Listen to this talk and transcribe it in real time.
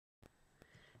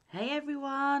Hey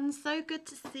everyone, so good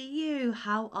to see you.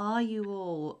 How are you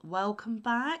all? Welcome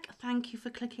back. Thank you for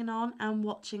clicking on and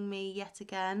watching me yet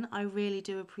again. I really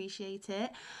do appreciate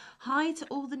it. Hi to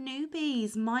all the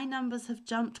newbies. My numbers have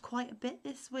jumped quite a bit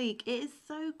this week. It is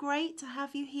so great to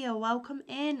have you here. Welcome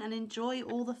in and enjoy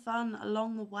all the fun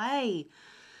along the way.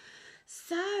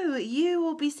 So, you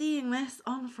will be seeing this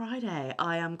on Friday.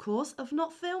 I am, of course,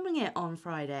 not filming it on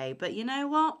Friday, but you know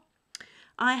what?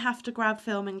 I have to grab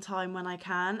filming time when I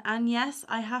can, and yes,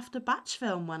 I have to batch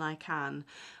film when I can.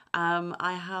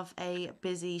 I have a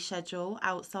busy schedule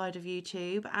outside of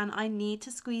YouTube, and I need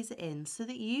to squeeze it in so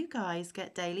that you guys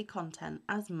get daily content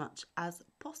as much as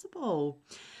possible.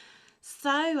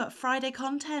 So, Friday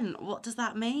content, what does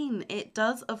that mean? It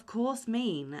does, of course,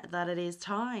 mean that it is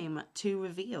time to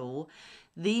reveal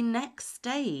the next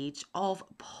stage of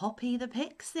Poppy the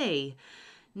Pixie.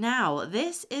 Now,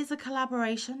 this is a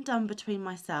collaboration done between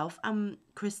myself and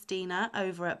Christina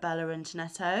over at Bella and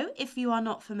Janetto. If you are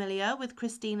not familiar with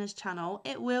Christina's channel,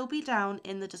 it will be down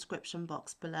in the description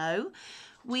box below.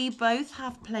 We both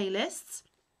have playlists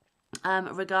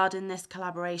regarding this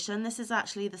collaboration. This is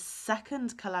actually the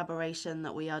second collaboration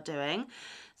that we are doing.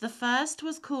 The first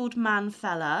was called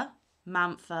Manfella,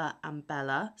 Manfa and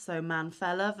Bella. So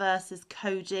Manfella versus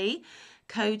Koji.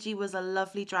 Koji was a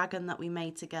lovely dragon that we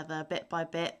made together bit by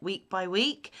bit, week by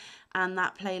week. And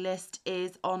that playlist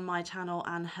is on my channel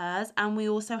and hers. And we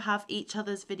also have each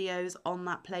other's videos on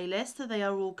that playlist. So they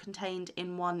are all contained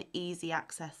in one easy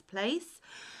access place.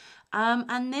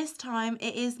 And this time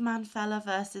it is Manfella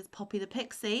versus Poppy the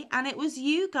Pixie. And it was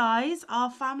you guys,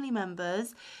 our family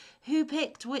members, who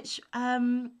picked which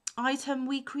item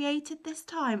we created this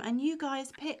time. And you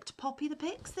guys picked Poppy the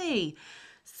Pixie.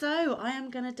 So I am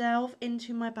going to delve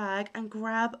into my bag and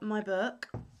grab my book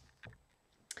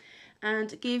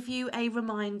and give you a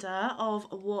reminder of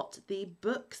what the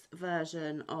book's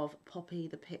version of Poppy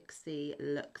the Pixie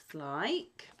looks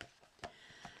like.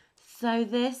 So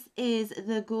this is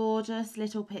the gorgeous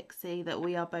little pixie that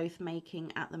we are both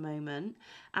making at the moment,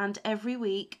 and every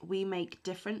week we make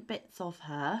different bits of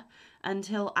her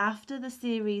until after the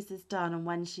series is done, and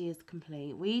when she is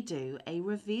complete we do a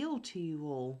reveal to you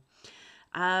all.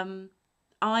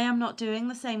 I am not doing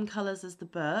the same colours as the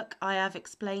book. I have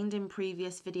explained in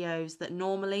previous videos that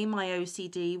normally my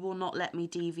OCD will not let me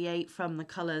deviate from the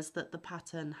colours that the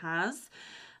pattern has.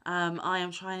 I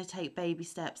am trying to take baby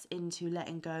steps into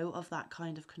letting go of that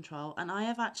kind of control, and I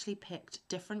have actually picked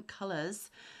different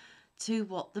colours to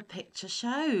what the picture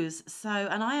shows. So,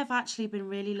 and I have actually been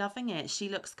really loving it. She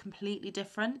looks completely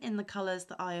different in the colours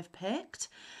that I have picked.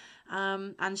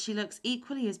 And she looks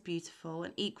equally as beautiful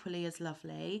and equally as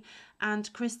lovely.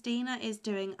 And Christina is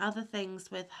doing other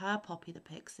things with her Poppy the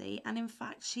Pixie, and in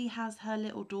fact she has her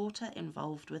little daughter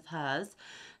involved with hers.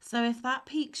 So if that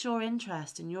piques your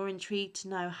interest and you're intrigued to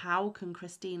know how can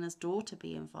Christina's daughter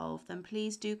be involved, then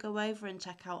please do go over and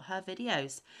check out her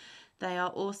videos. They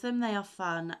are awesome, they are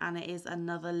fun, and it is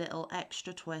another little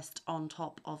extra twist on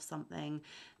top of something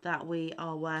that we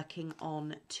are working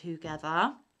on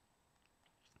together.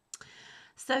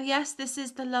 So yes, this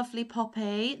is the lovely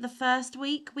Poppy. The first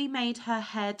week we made her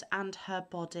head and her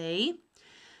body.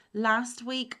 Last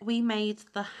week we made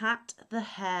the hat, the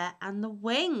hair and the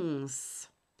wings.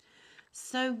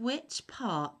 So which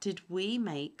part did we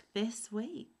make this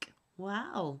week?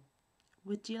 Well,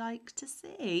 would you like to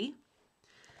see?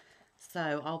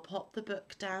 So I'll pop the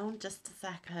book down just a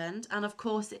second. And of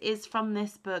course it is from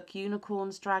this book,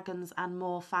 Unicorns, Dragons and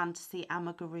More Fantasy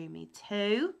Amigurumi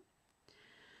 2.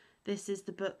 This is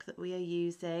the book that we are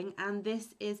using, and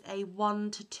this is a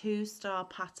 1 to 2 star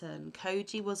pattern.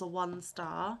 Koji was a 1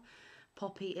 star,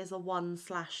 Poppy is a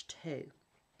 1/2.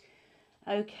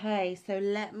 Okay, so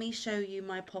let me show you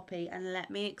my Poppy and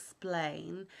let me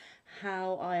explain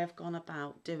how I have gone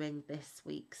about doing this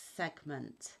week's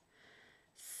segment.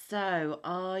 So,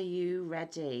 are you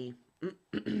ready?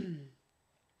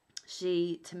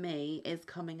 She, to me, is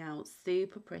coming out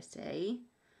super pretty.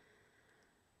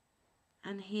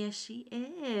 And here she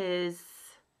is.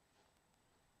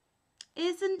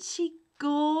 Isn't she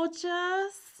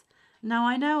gorgeous? Now,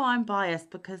 I know I'm biased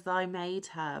because I made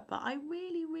her, but I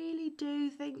really, really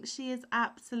do think she is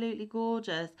absolutely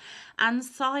gorgeous. And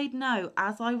side note,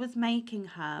 as I was making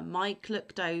her, Mike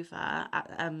looked over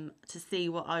to see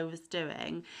what I was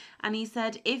doing, and he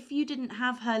said if you didn't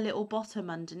have her little bottom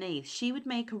underneath, she would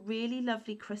make a really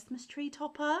lovely Christmas tree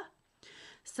topper.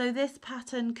 So this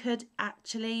pattern could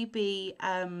actually be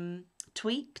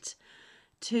tweaked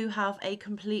to have a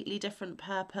completely different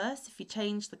purpose. If you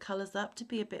change the colours up to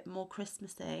be a bit more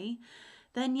Christmassy,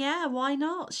 then yeah, why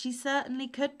not? She certainly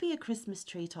could be a Christmas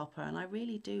tree topper, and I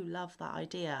really do love that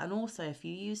idea. And also, if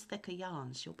you use thicker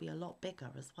yarns, she'll be a lot bigger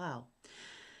as well.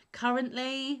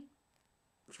 Currently,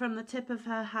 from the tip of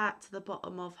her hat to the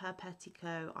bottom of her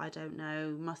petticoat, I don't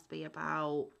know, must be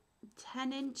about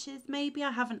 10 inches maybe.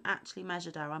 I haven't actually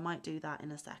measured her. I might do that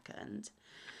in a second.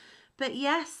 But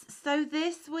yes, so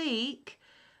this week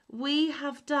we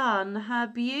have done her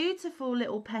beautiful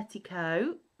little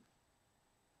petticoat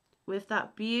with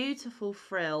that beautiful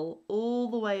frill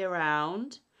all the way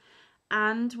around.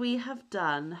 And we have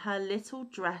done her little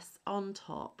dress on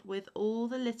top with all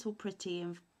the little pretty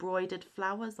embroidered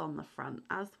flowers on the front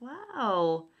as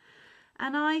well.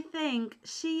 And I think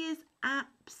she is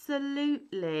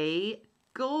absolutely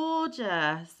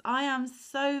gorgeous. I am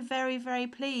so very, very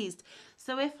pleased.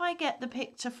 So if I get the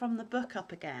picture from the book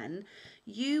up again,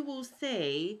 you will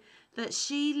see that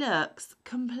she looks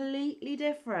completely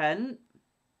different.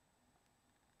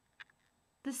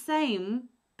 The same,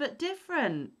 but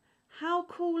different. How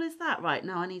cool is that? Right,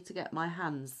 now I need to get my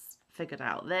hands figured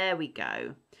out. There we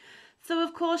go. So,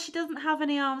 of course, she doesn't have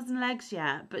any arms and legs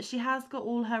yet, but she has got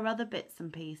all her other bits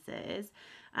and pieces.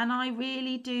 And I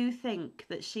really do think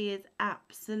that she is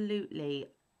absolutely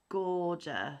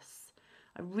gorgeous.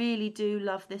 I really do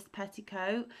love this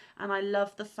petticoat. And I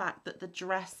love the fact that the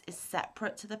dress is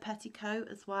separate to the petticoat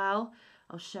as well.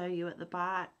 I'll show you at the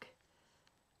back.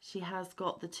 She has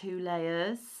got the 2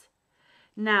 layers.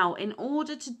 Now, in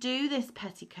order to do this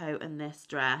petticoat and this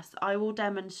dress, I will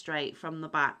demonstrate from the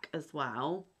back as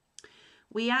well.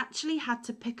 We actually had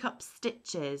to pick up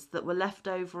stitches that were left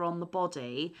over on the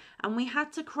body, and we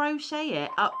had to crochet it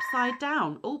upside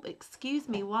down. Oh, excuse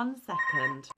me 1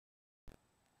 second.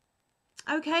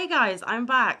 Okay guys, I'm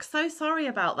back. So sorry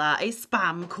about that. A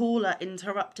spam caller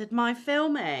interrupted my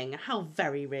filming. How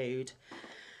very rude.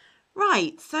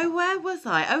 Right, so where was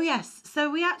I? Oh yes,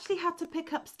 so we actually had to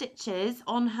pick up stitches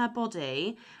on her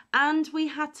body, and we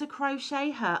had to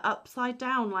crochet her upside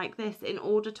down like this in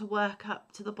order to work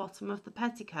up to the bottom of the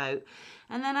petticoat.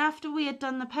 And then after we had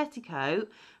done the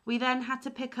petticoat, we then had to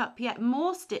pick up yet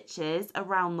more stitches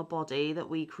around the body that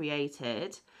we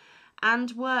created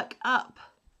and work up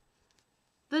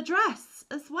the dress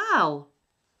as well.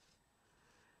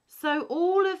 So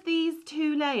all of these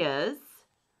 2 layers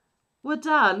were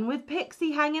done with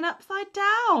Pixie hanging upside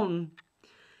down.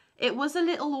 It was a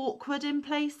little awkward in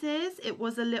places. It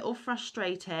was a little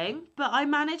frustrating, but I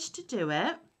managed to do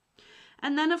it.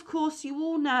 And then, of course, you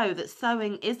all know that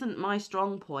sewing isn't my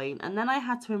strong point. And then I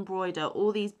had to embroider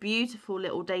all these beautiful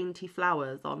little dainty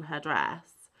flowers on her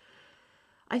dress.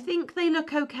 I think they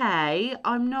look okay.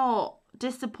 I'm not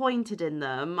disappointed in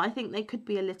them. I think they could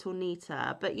be a little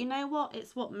neater. But you know what?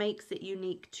 It's what makes it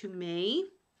unique to me.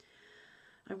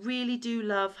 I really do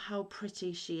love how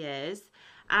pretty she is.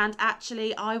 And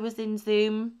actually, I was in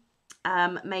Zoom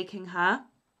making her.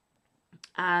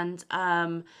 And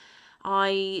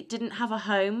I didn't have a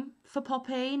home for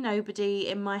Poppy. Nobody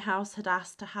in my house had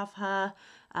asked to have her.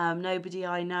 Nobody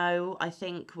I know, I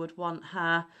think, would want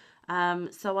her.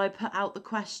 So I put out the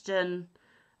question,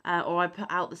 or I put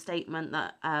out the statement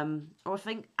that, or I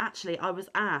think actually I was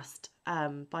asked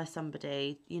by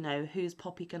somebody, you know, who's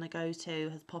Poppy going to go to?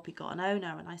 Has Poppy got an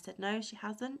owner? And I said, no, she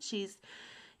hasn't. She's,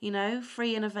 you know,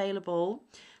 free and available.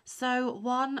 So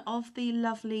one of the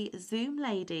lovely Zoom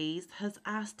ladies has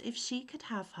asked if she could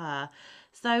have her.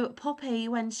 So Poppy,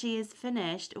 when she is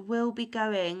finished, will be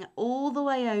going all the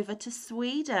way over to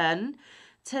Sweden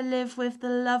to live with the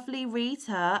lovely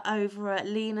Rita over at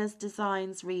Lena's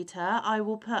Designs Rita. I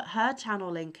will put her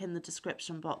channel link in the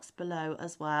description box below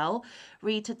as well.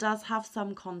 Rita does have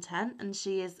some content, and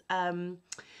she is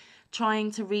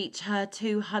trying to reach her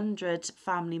 200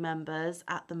 family members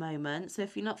at the moment. So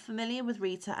if you're not familiar with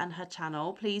Rita and her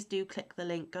channel, please do click the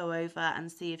link, go over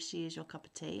and see if she is your cup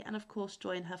of tea, and of course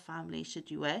join her family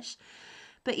should you wish.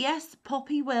 But yes,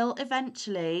 Poppy will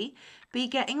eventually be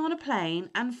getting on a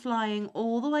plane and flying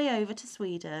all the way over to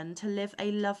Sweden to live a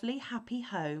lovely, happy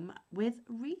home with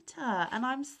Rita. And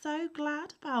I'm so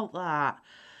glad about that.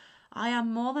 I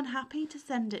am more than happy to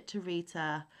send it to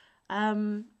Rita.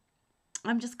 I'm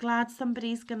just glad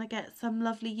somebody's going to get some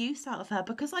lovely use out of her,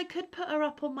 because I could put her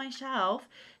up on my shelf.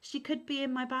 She could be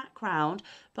in my background,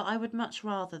 but I would much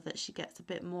rather that she gets a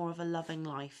bit more of a loving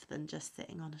life than just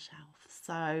sitting on a shelf.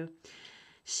 So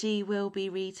she will be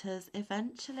Rita's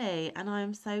eventually, and I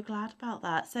am so glad about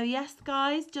that. So yes,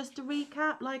 guys, just to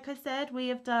recap, like I said, we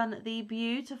have done the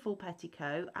beautiful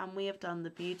petticoat and we have done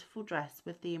the beautiful dress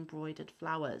with the embroidered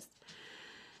flowers.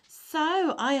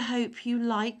 So I hope you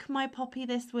like my Poppy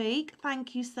this week.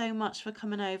 Thank you so much for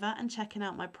coming over and checking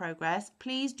out my progress.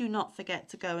 Please do not forget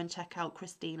to go and check out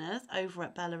Christina's over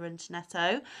at Bella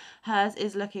Uncinetto. Hers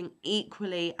is looking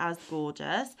equally as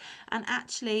gorgeous. And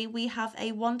actually we have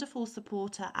a wonderful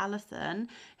supporter, Alison,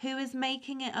 who is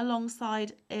making it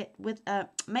alongside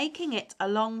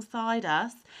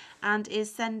us and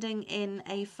is sending in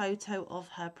a photo of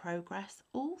her progress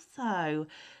also.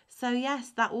 So yes,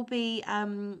 that will be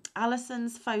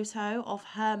Alison's photo of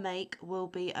her make will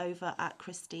be over at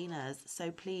Christina's. So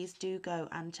please do go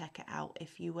and check it out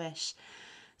if you wish.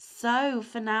 So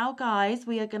for now, guys,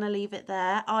 we are going to leave it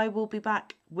there. I will be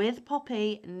back with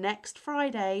Poppy next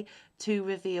Friday to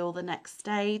reveal the next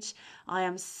stage. I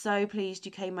am so pleased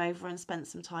you came over and spent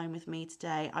some time with me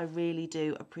today. I really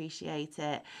do appreciate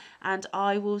it. And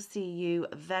I will see you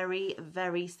very,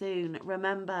 very soon.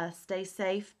 Remember, stay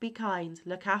safe, be kind,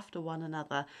 look after one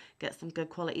another, get some good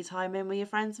quality time in with your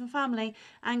friends and family,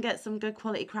 and get some good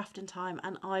quality crafting time.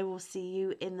 And I will see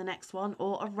you in the next one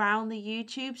or around the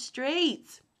YouTube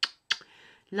streets.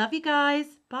 Love you guys.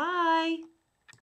 Bye.